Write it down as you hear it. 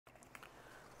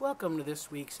Welcome to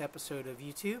this week's episode of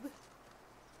YouTube,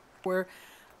 where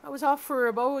I was off for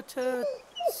about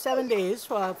 7 days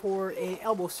for a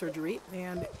elbow surgery,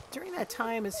 and during that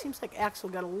time, it seems like Axel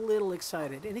got a little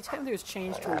excited. Anytime there's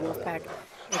change to a wolf pack,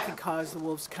 it can cause the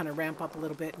wolves to kind of ramp up a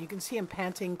little bit. And you can see him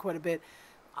panting quite a bit,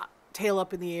 tail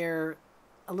up in the air,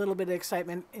 a little bit of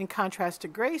excitement, in contrast to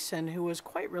Grayson, who was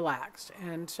quite relaxed.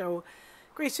 And so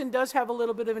Grayson does have a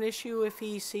little bit of an issue if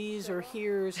he sees or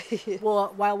hears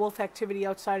wild wolf activity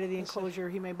outside of the enclosure.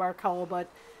 He may bark, howl, but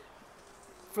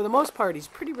for the most part, he's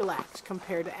pretty relaxed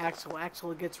compared to Axel.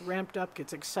 Axel gets ramped up,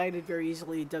 gets excited very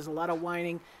easily, does a lot of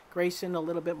whining. Grayson, a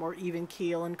little bit more even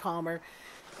keel and calmer.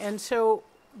 And so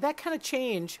that kind of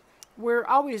change we're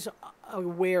always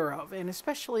aware of, and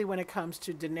especially when it comes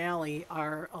to Denali,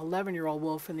 our 11-year-old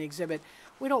wolf in the exhibit,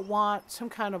 we don't want some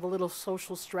kind of a little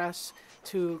social stress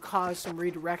to cause some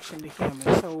redirection to him,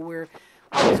 and so we're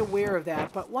always aware of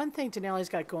that. But one thing Denali's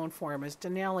got going for him is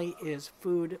Denali is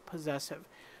food possessive.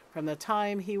 From the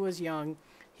time he was young,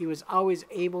 he was always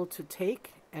able to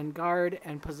take and guard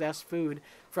and possess food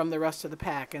from the rest of the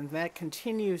pack, and that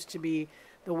continues to be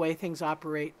the way things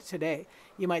operate today.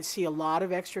 You might see a lot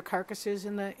of extra carcasses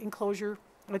in the enclosure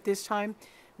at this time.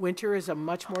 Winter is a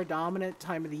much more dominant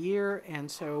time of the year, and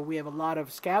so we have a lot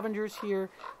of scavengers here,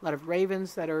 a lot of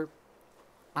ravens that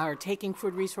are taking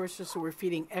food resources, so we're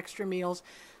feeding extra meals,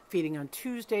 feeding on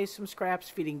Tuesday some scraps,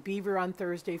 feeding beaver on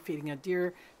Thursday, feeding a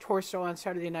deer torso on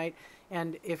Saturday night.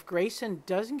 And if Grayson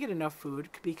doesn't get enough food,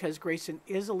 because Grayson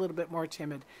is a little bit more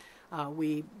timid,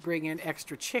 we bring in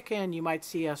extra chicken. You might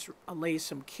see us lay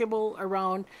some kibble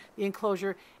around the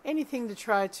enclosure, anything to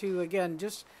try to, again,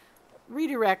 just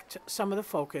redirect some of the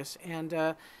focus.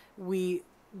 And we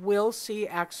will see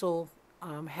Axel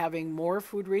having more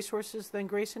food resources than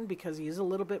Grayson because he is a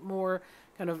little bit more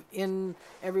kind of in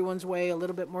everyone's way, a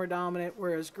little bit more dominant,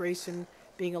 whereas Grayson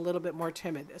being a little bit more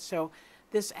timid. So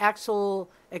this Axel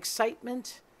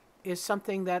excitement is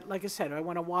something that, like I said, I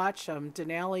want to watch.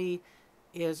 Denali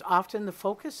is often the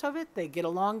focus of it. They get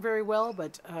along very well,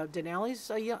 but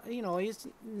Denali's he's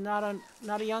not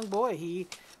a young boy. He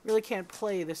really can't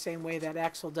play the same way that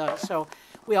Axel does. So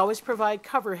we always provide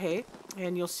cover hay,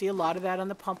 and you'll see a lot of that on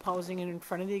the pump housing and in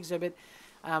front of the exhibit.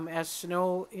 As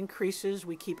snow increases,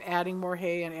 we keep adding more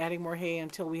hay and adding more hay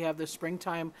until we have the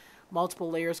springtime multiple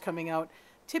layers coming out.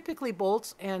 Typically,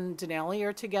 Bolts and Denali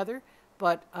are together,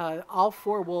 but all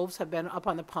 4 wolves have been up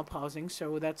on the pump housing,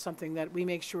 so that's something that we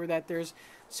make sure that there's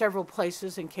several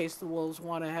places in case the wolves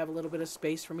want to have a little bit of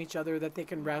space from each other that they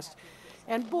can rest.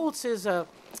 And Bolts is a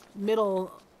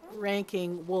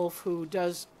middle-ranking wolf who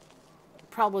does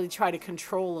probably try to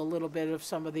control a little bit of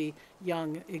some of the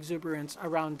young exuberance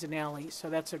around Denali, so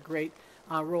that's a great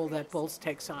role that Bolts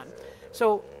takes on.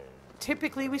 So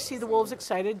typically, we see the wolves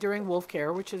excited during wolf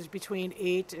care, which is between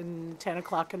 8 and 10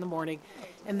 o'clock in the morning,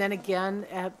 and then again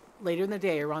at later in the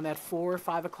day, around that 4 or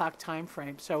 5 o'clock time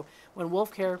frame. So when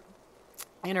wolf care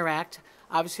interact,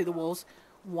 obviously the wolves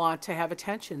want to have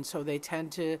attention, so they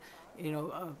tend to,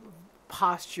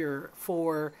 posture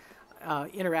for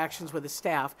interactions with the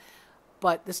staff.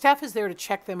 But the staff is there to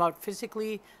check them out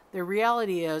physically. The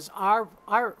reality is, our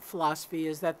philosophy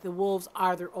is that the wolves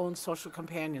are their own social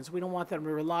companions. We don't want them to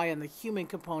rely on the human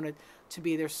component to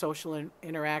be their social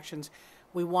interactions.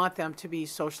 We want them to be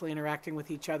socially interacting with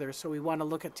each other. So we want to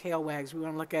look at tail wags. We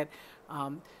want to look at,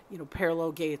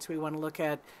 parallel gaits. We want to look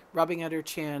at rubbing under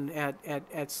chin,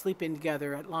 at sleeping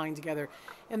together, at lying together.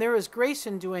 And there is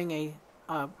Grayson doing a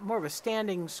more of a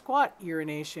standing squat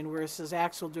urination, whereas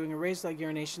Axel doing a raised leg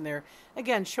urination there,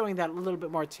 again, showing that a little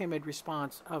bit more timid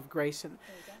response of Grayson.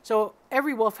 So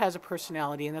every wolf has a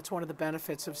personality, and that's one of the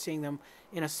benefits of seeing them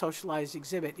in a socialized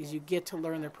exhibit, is you get to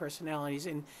learn their personalities,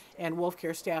 and wolf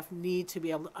care staff need to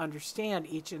be able to understand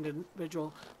each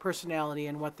individual personality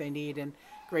and what they need, and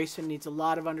Grayson needs a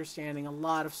lot of understanding, a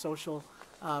lot of social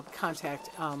contact,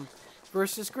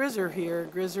 versus Grizzer here.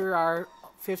 Grizzer, our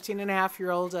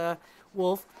 15-and-a-half-year-old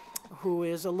wolf, who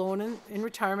is alone in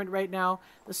retirement right now.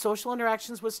 The social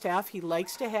interactions with staff he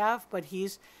likes to have, but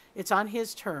it's on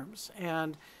his terms.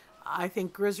 And I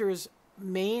think Grizzer's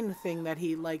main thing that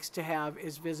he likes to have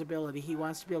is visibility. He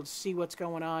wants to be able to see what's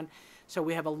going on. So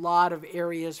we have a lot of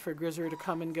areas for Grizzer to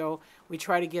come and go. We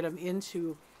try to get him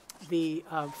into the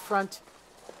front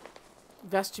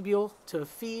vestibule to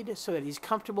feed so that he's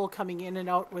comfortable coming in and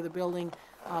out where the building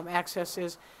access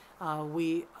is.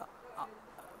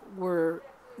 We're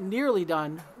nearly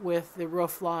done with the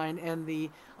roof line and the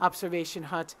observation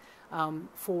hut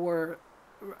for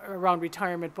around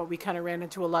retirement, but we kind of ran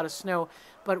into a lot of snow.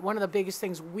 But one of the biggest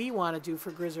things we want to do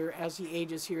for Grizzer as he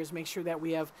ages here is make sure that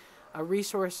we have a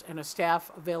resource and a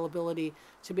staff availability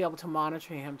to be able to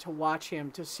monitor him, to watch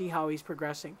him, to see how he's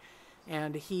progressing.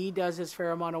 And he does his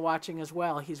fair amount of watching as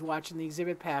well. He's watching the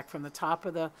exhibit pack from the top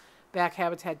of the back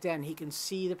habitat den. He can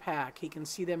see the pack. He can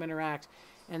see them interact.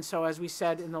 And so, as we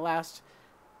said in the last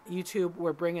YouTube,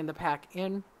 we're bringing the pack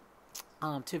in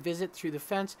to visit through the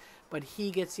fence, but he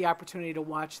gets the opportunity to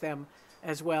watch them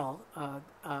as well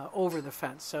over the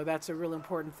fence. So that's a real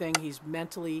important thing. He's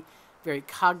mentally, very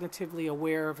cognitively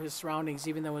aware of his surroundings,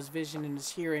 even though his vision and his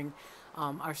hearing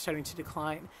are starting to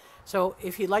decline. So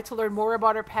if you'd like to learn more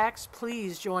about our packs,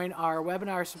 please join our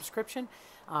webinar subscription.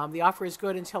 The offer is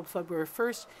good until February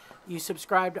 1st. You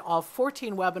subscribe to all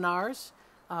 14 webinars,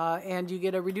 and you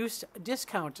get a reduced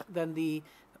discount than the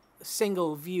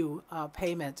single view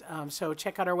payment. So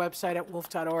check out our website at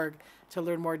wolf.org to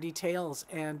learn more details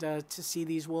and to see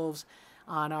these wolves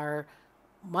on our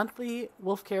monthly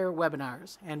wolf care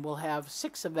webinars. And we'll have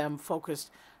 6 of them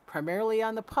focused primarily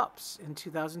on the pups in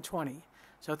 2020.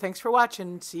 So thanks for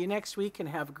watching. See you next week and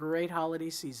have a great holiday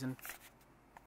season.